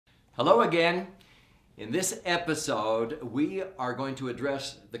Hello again. In this episode, we are going to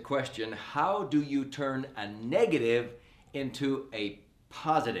address the question, how do you turn a negative into a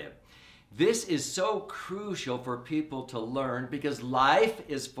positive? This is so crucial for people to learn because life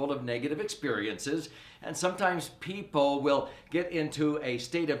is full of negative experiences, and sometimes people will get into a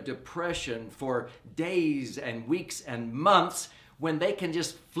state of depression for days and weeks and months when they can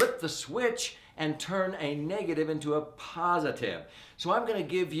just flip the switch and turn a negative into a positive. So I'm going to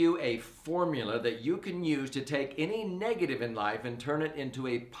give you a formula that you can use to take any negative in life and turn it into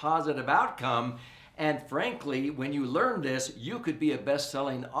a positive outcome. And frankly, when you learn this, you could be a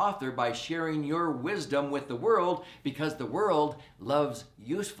best-selling author by sharing your wisdom with the world, because the world loves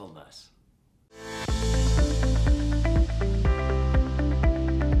usefulness.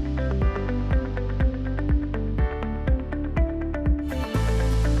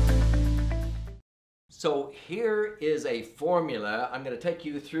 So here is a formula. I'm going to take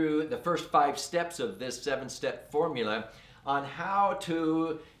you through the first 5 steps of this 7-step formula on how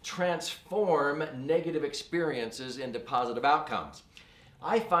to transform negative experiences into positive outcomes.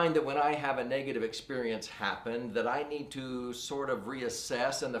 I find that when I have a negative experience happen, that I need to sort of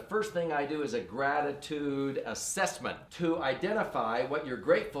reassess, and the first thing I do is a gratitude assessment to identify what you're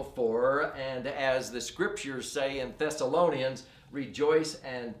grateful for, and as the scriptures say in Thessalonians, rejoice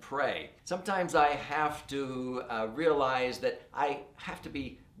and pray. Sometimes I have to realize that I have to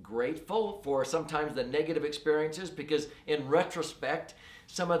be grateful for sometimes the negative experiences, because in retrospect,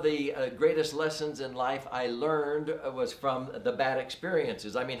 some of the greatest lessons in life I learned was from the bad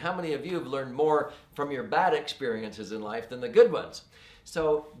experiences. I mean, how many of you have learned more from your bad experiences in life than the good ones?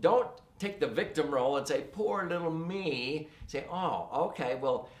 So don't take the victim role and say, poor little me. Say, oh, okay,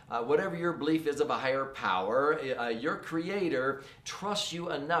 well, whatever your belief is of a higher power, your creator trusts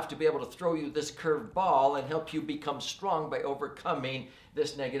you enough to be able to throw you this curved ball and help you become strong by overcoming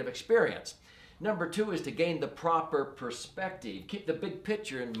this negative experience. Number 2 is to gain the proper perspective. Keep the big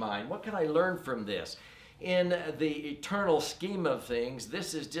picture in mind. What can I learn from this? In the eternal scheme of things,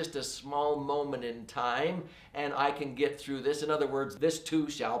 this is just a small moment in time, and I can get through this. In other words, this too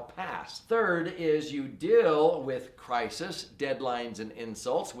shall pass. Third is you deal with crisis, deadlines, and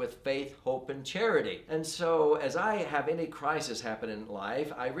insults with faith, hope, and charity. And so as I have any crisis happen in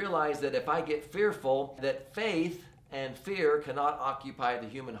life, I realize that if I get fearful, that faith and fear cannot occupy the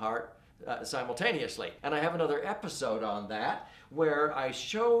human heart simultaneously. And I have another episode on that where I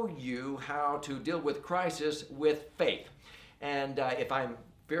show you how to deal with crisis with faith. And if I'm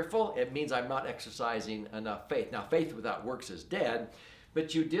fearful, it means I'm not exercising enough faith. Now, faith without works is dead,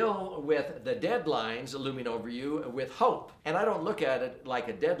 but you deal with the deadlines looming over you with hope. And I don't look at it like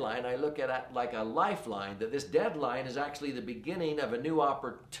a deadline, I look at it like a lifeline, that this deadline is actually the beginning of a new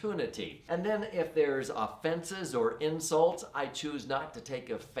opportunity. And then if there's offenses or insults, I choose not to take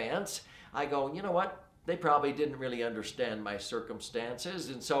offense. I go, you know what? They probably didn't really understand my circumstances,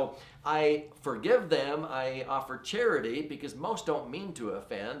 and so I forgive them. I offer charity, because most don't mean to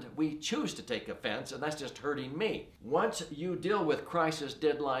offend. We choose to take offense, and that's just hurting me. Once you deal with crisis,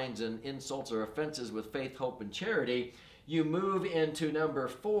 deadlines, and insults or offenses with faith, hope, and charity, you move into number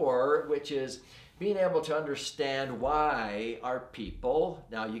 4, which is being able to understand why our people,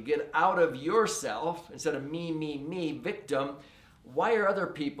 now you get out of yourself, instead of me, victim. Why are other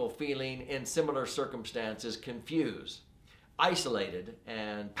people feeling in similar circumstances confused, isolated,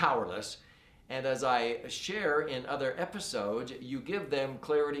 and powerless? And as I share in other episodes, you give them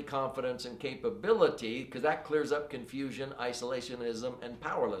clarity, confidence, and capability, because that clears up confusion, isolationism, and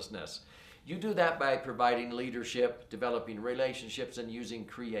powerlessness. You do that by providing leadership, developing relationships, and using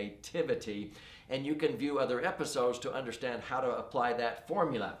creativity. And you can view other episodes to understand how to apply that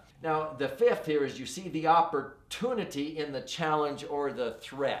formula. Now, the 5th here is you see the opportunity in the challenge or the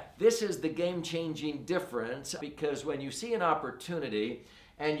threat. This is the game-changing difference, because when you see an opportunity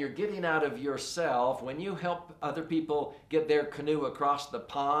and you're getting out of yourself, when you help other people get their canoe across the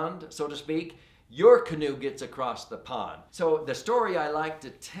pond, so to speak, your canoe gets across the pond. So the story I like to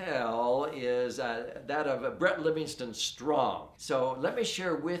tell is that of Brett Livingston Strong. So let me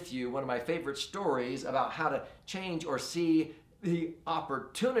share with you one of my favorite stories about how to change or see the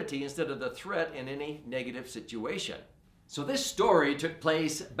opportunity instead of the threat in any negative situation. So this story took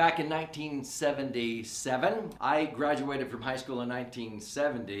place back in 1977. I graduated from high school in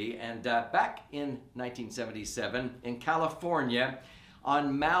 1970, and back in 1977 in California,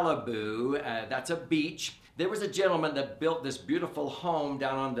 on Malibu, that's a beach, there was a gentleman that built this beautiful home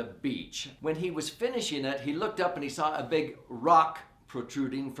down on the beach. When he was finishing it, he looked up and he saw a big rock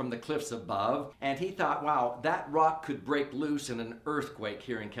protruding from the cliffs above, and he thought, wow, that rock could break loose in an earthquake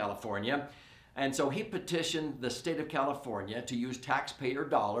here in California. And so he petitioned the state of California to use taxpayer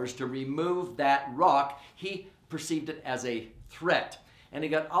dollars to remove that rock. He perceived it as a threat. And he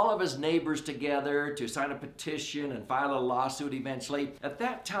got all of his neighbors together to sign a petition and file a lawsuit eventually. At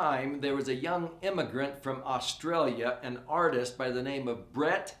that time, there was a young immigrant from Australia, an artist by the name of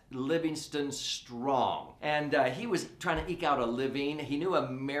Brett Livingston Strong. And he was trying to eke out a living. He knew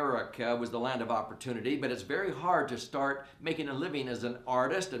America was the land of opportunity, but it's very hard to start making a living as an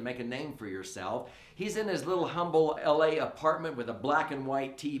artist and make a name for yourself. He's in his little humble LA apartment with a black and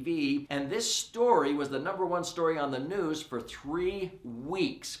white TV, and this story was the #1 story on the news for 3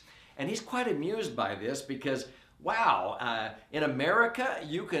 weeks. And he's quite amused by this because, wow, in America,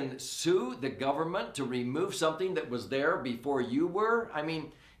 you can sue the government to remove something that was there before you were. I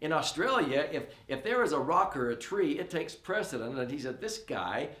mean, in Australia, if there is a rock or a tree, it takes precedent. And he said this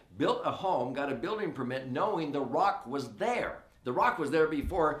guy built a home, got a building permit, knowing the rock was there. The rock was there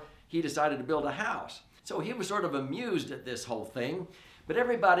before he decided to build a house. So he was sort of amused at this whole thing, but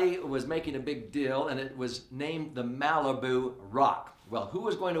everybody was making a big deal, and it was named the Malibu Rock. Well, who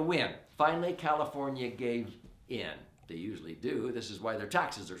was going to win? Finally, California gave in. They usually do. This is why their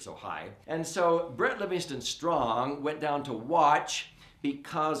taxes are so high. And so Brett Livingston Strong went down to watch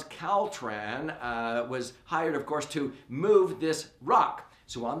because Caltran was hired, of course, to move this rock.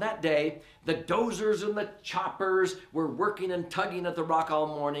 So on that day, the dozers and the choppers were working and tugging at the rock all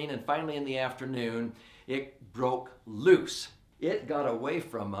morning, and finally in the afternoon, it broke loose. It got away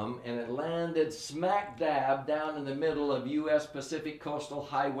from them, and it landed smack dab down in the middle of U.S. Pacific Coastal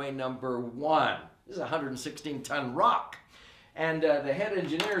Highway #1. This is a 116-ton rock. And the head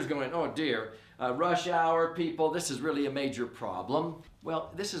engineer is going, oh dear, rush hour, people, this is really a major problem.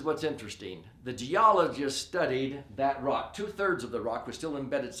 Well, this is what's interesting. The geologists studied that rock. 2/3 of the rock was still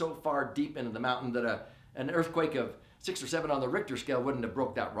embedded so far deep into the mountain that an earthquake of 6 or 7 on the Richter scale wouldn't have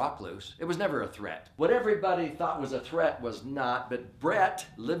broke that rock loose. It was never a threat. What everybody thought was a threat was not, but Brett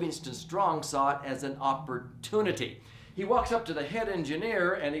Livingston Strong saw it as an opportunity. He walks up to the head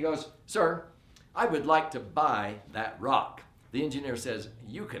engineer and he goes, sir, I would like to buy that rock. The engineer says,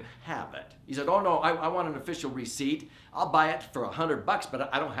 you can have it. He said, oh no, I want an official receipt. I'll buy it for $100,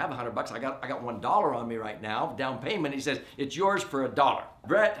 but I don't have $100. I got $1 on me right now, down payment. He says, it's yours for $1.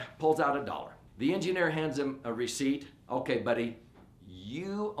 Brett pulls out $1. The engineer hands him a receipt. Okay, buddy,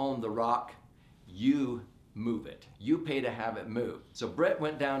 you own the rock. You move it. You pay to have it moved. So Brett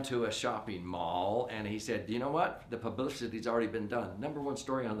went down to a shopping mall and he said, you know what? The publicity's already been done. #1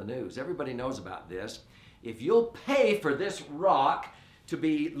 story on the news. Everybody knows about this. If you'll pay for this rock to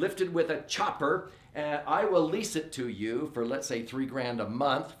be lifted with a chopper, I will lease it to you for, let's say, $3 grand a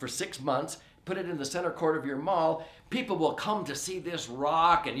month for 6 months, put it in the center court of your mall. People will come to see this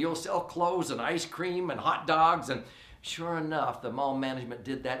rock and you'll sell clothes and ice cream and hot dogs. And sure enough, the mall management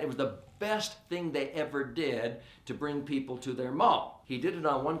did that. It was the best thing they ever did to bring people to their mall. He did it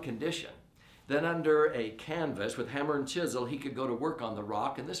on one condition. Then under a canvas with hammer and chisel, he could go to work on the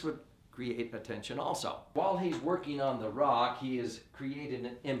rock, and this would create attention also. While he's working on the rock, he is creating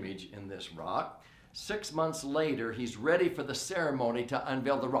an image in this rock. 6 months later, he's ready for the ceremony to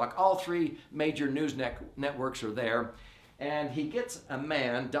unveil the rock. All 3 major news networks are there, and he gets a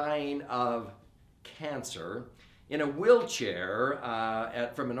man dying of cancer in a wheelchair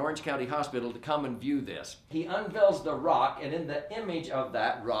from an Orange County hospital to come and view this. He unveils the rock, and in the image of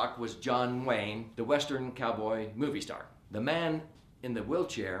that rock was John Wayne, the Western cowboy movie star. The man in the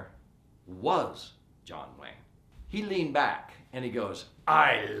wheelchair was John Wayne. He leaned back and he goes,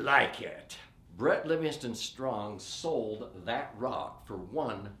 I like it. Brett Livingston Strong sold that rock for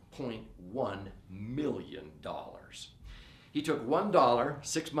 $1.1 million. He took $1,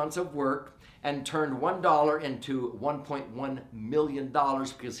 6 months of work, and turned $1 into $1.1 million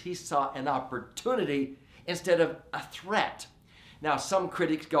because he saw an opportunity instead of a threat. Now, some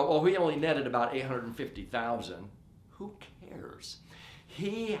critics go, oh, he only netted about $850,000. Who cares?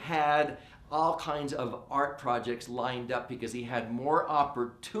 He had all kinds of art projects lined up because he had more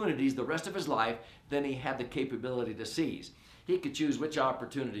opportunities the rest of his life than he had the capability to seize. He could choose which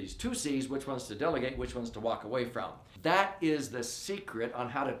opportunities to seize, which ones to delegate, which ones to walk away from. That is the secret on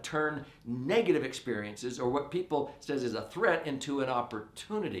how to turn negative experiences, or what people says is a threat, into an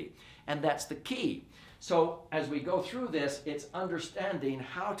opportunity. And that's the key. So as we go through this, it's understanding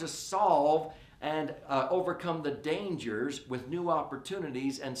how to solve and overcome the dangers with new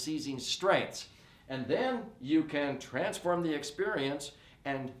opportunities and seizing strengths. And then you can transform the experience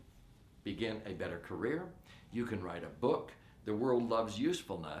and begin a better career. You can write a book. The world loves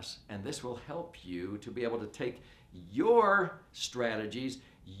usefulness, and this will help you to be able to take your strategies,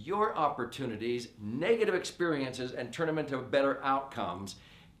 your opportunities, negative experiences, and turn them into better outcomes.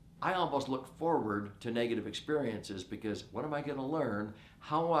 I almost look forward to negative experiences because what am I going to learn?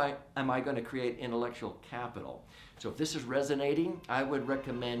 How am I going to create intellectual capital? So if this is resonating, I would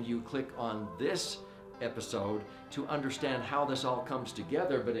recommend you click on this episode to understand how this all comes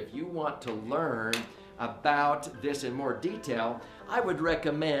together. But if you want to learn about this in more detail, I would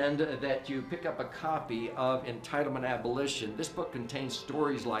recommend that you pick up a copy of Entitlement Abolition. This book contains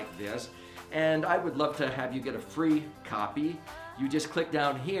stories like this, and I would love to have you get a free copy. You just click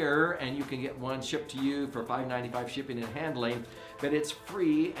down here and you can get one shipped to you for $5.95 shipping and handling, but it's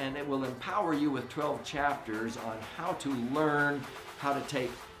free and it will empower you with 12 chapters on how to learn how to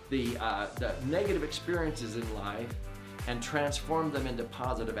take the negative experiences in life and transform them into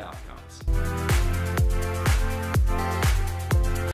positive outcomes.